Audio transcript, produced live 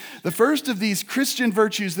The first of these Christian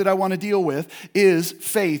virtues that I want to deal with is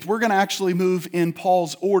faith. We're going to actually move in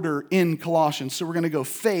Paul's order in Colossians. So we're going to go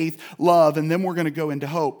faith, love, and then we're going to go into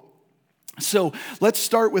hope. So let's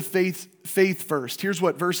start with faith first. Here's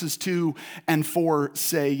what verses 2 and 4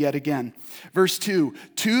 say yet again. Verse 2,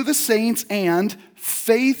 to the saints and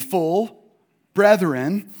faithful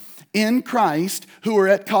brethren in Christ who are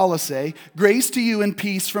at Colossae, grace to you and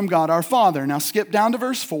peace from God our Father. Now skip down to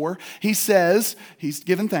verse 4. He says, he's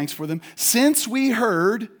given thanks for them. Since we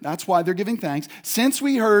heard, that's why they're giving thanks, since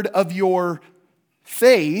we heard of your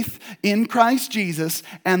faith in Christ Jesus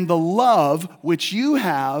and the love which you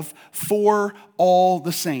have for all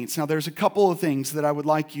the saints. Now there's a couple of things that I would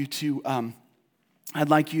like you to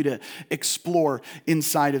explore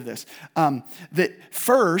inside of this. That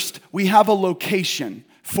first, we have a location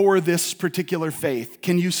for this particular faith.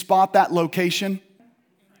 Can you spot that location?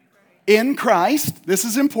 In Christ. This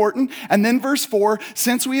is important. And then verse 4,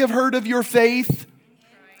 since we have heard of your faith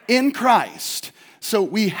in Christ. So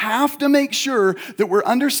we have to make sure that we're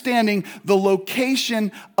understanding the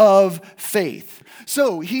location of faith.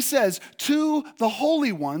 So he says, to the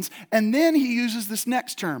holy ones, and then he uses this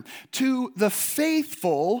next term, to the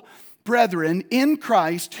faithful brethren in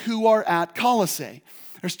Christ who are at Colossae.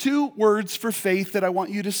 There's two words for faith that I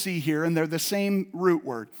want you to see here, and they're the same root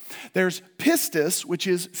word. There's pistis, which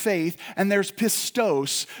is faith, and there's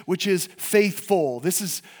pistos, which is faithful. This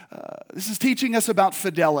is teaching us about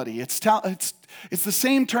fidelity. It's the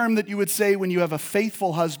same term that you would say when you have a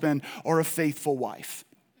faithful husband or a faithful wife.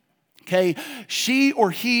 Okay, she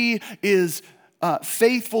or he is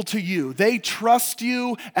faithful to you. They trust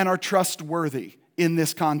you and are trustworthy in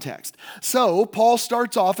this context. So Paul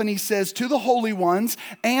starts off and he says, to the holy ones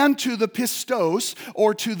and to the pistos,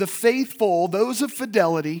 or to the faithful, those of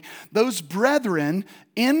fidelity, those brethren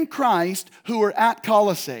in Christ who are at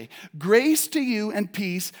Colossae, grace to you and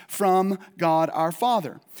peace from God our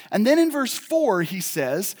Father. And then in verse 4 he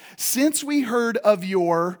says, since we heard of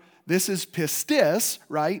your, this is pistis,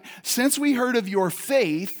 right? Since we heard of your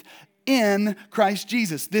faith in Christ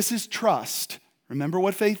Jesus. This is trust. Remember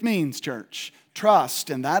what faith means, church. Trust,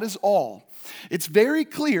 and that is all. It's very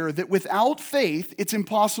clear that without faith, it's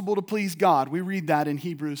impossible to please God. We read that in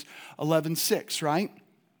Hebrews 11:6, right?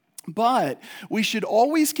 But we should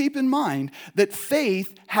always keep in mind that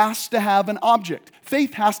faith has to have an object.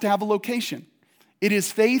 Faith has to have a location. It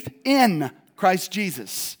is faith in Christ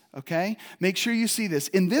Jesus. Okay? Make sure you see this.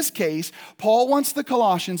 In this case, Paul wants the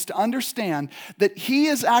Colossians to understand that he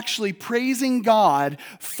is actually praising God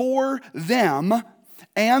for them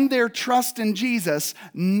and their trust in Jesus,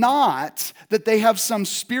 not that they have some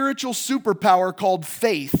spiritual superpower called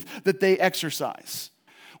faith that they exercise.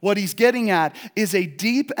 What he's getting at is a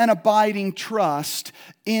deep and abiding trust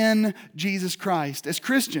in Jesus Christ. As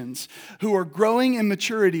Christians who are growing in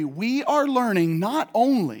maturity, we are learning not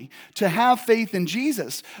only to have faith in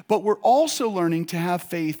Jesus, but we're also learning to have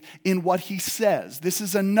faith in what he says. This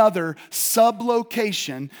is another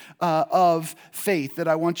sublocation of faith that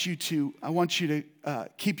I want you to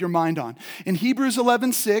keep your mind on. In Hebrews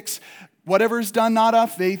 11:6, whatever is done not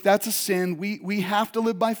of faith, that's a sin. We have to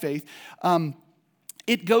live by faith.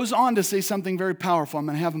 It goes on to say something very powerful. I'm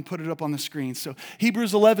going to have them put it up on the screen. So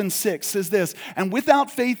Hebrews 11:6 says this, and without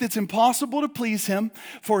faith it's impossible to please him,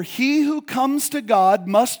 for he who comes to God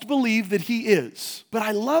must believe that he is. But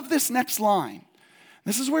I love this next line.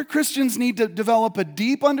 This is where Christians need to develop a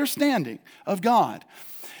deep understanding of God.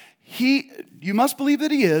 You must believe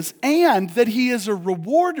that he is, and that he is a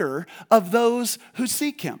rewarder of those who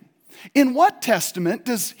seek him. In what testament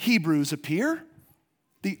does Hebrews appear?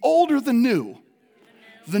 The old or the new?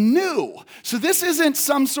 The new. So this isn't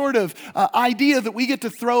some sort of idea that we get to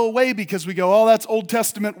throw away because we go, oh, that's Old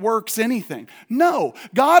Testament works, anything. No,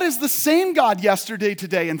 God is the same God yesterday,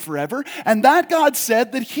 today, and forever. And that God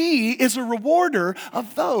said that he is a rewarder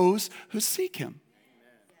of those who seek him.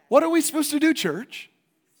 What are we supposed to do, church?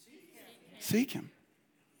 Seek him.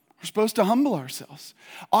 We're supposed to humble ourselves.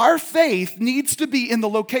 Our faith needs to be in the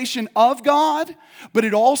location of God, but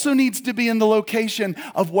it also needs to be in the location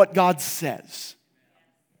of what God says.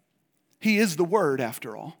 He is the Word,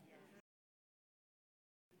 after all.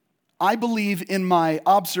 I believe in my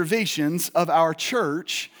observations of our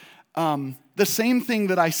church, the same thing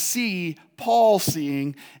that I see Paul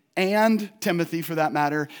seeing, and Timothy for that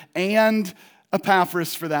matter, and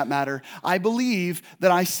Epaphras for that matter. I believe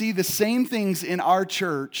that I see the same things in our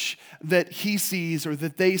church that he sees or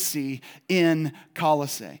that they see in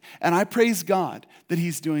Colossae. And I praise God that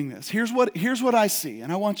he's doing this. Here's what I see,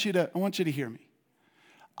 and I want you to hear me.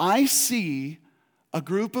 I see a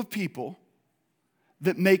group of people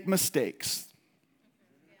that make mistakes.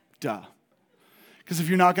 Duh. Because if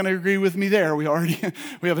you're not going to agree with me there, we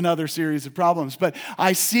have another series of problems. But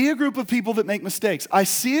I see a group of people that make mistakes. I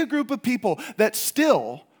see a group of people that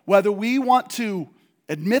still, whether we want to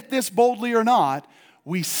admit this boldly or not,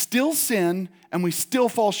 we still sin and we still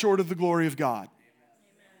fall short of the glory of God.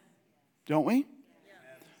 Don't we?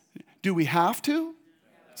 Do we have to?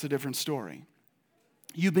 It's a different story.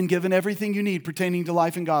 You've been given everything you need pertaining to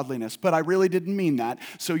life and godliness, but I really didn't mean that,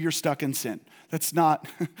 so you're stuck in sin. That's not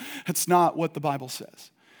what the Bible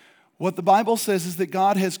says. What the Bible says is that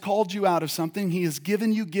God has called you out of something. He has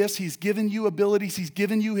given you gifts. He's given you abilities. He's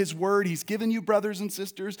given you His word. He's given you brothers and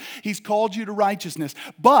sisters. He's called you to righteousness.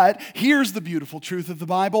 But here's the beautiful truth of the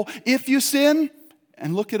Bible. If you sin,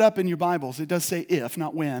 and look it up in your Bibles, it does say if,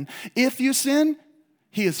 not when. If you sin,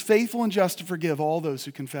 He is faithful and just to forgive all those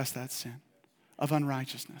who confess that sin of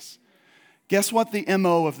unrighteousness. Guess what the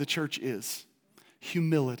MO of the church is?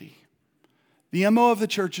 Humility. The MO of the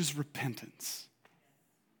church is repentance.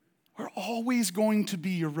 We're always going to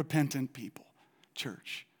be a repentant people,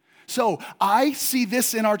 church. So I see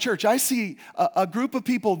this in our church. I see a group of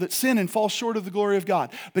people that sin and fall short of the glory of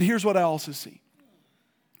God. But here's what I also see.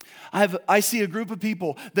 I see a group of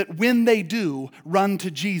people that when they do, run to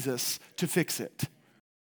Jesus to fix it.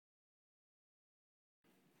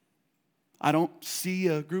 I don't see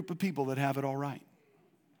a group of people that have it all right.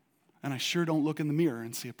 And I sure don't look in the mirror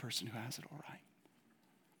and see a person who has it all right.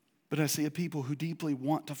 But I see a people who deeply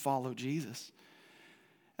want to follow Jesus.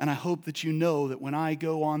 And I hope that you know that when I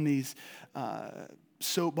go on these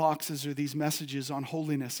soapboxes or these messages on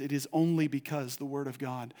holiness, it is only because the Word of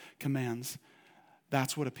God commands.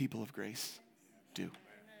 That's what a people of grace do.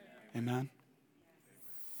 Amen?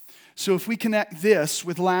 So if we connect this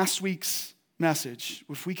with last week's message,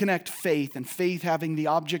 if we connect faith and faith having the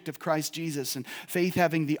object of Christ Jesus and faith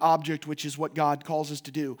having the object which is what God calls us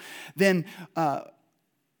to do, then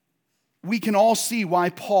we can all see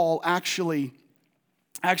why Paul actually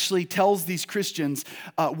tells these Christians,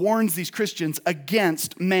 warns these Christians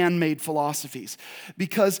against man-made philosophies.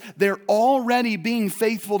 Because they're already being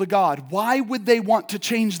faithful to God. Why would they want to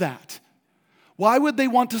change that? Why would they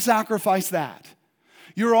want to sacrifice that?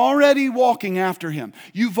 You're already walking after Him.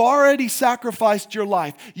 You've already sacrificed your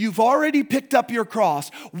life. You've already picked up your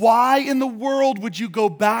cross. Why in the world would you go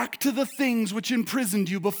back to the things which imprisoned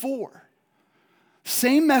you before?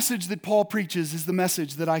 Same message that Paul preaches is the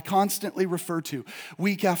message that I constantly refer to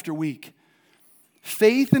week after week.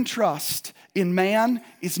 Faith and trust in man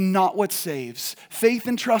is not what saves. Faith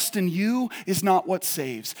and trust in you is not what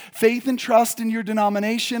saves. Faith and trust in your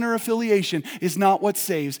denomination or affiliation is not what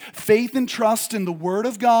saves. Faith and trust in the Word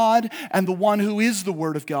of God and the one who is the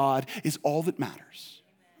Word of God is all that matters.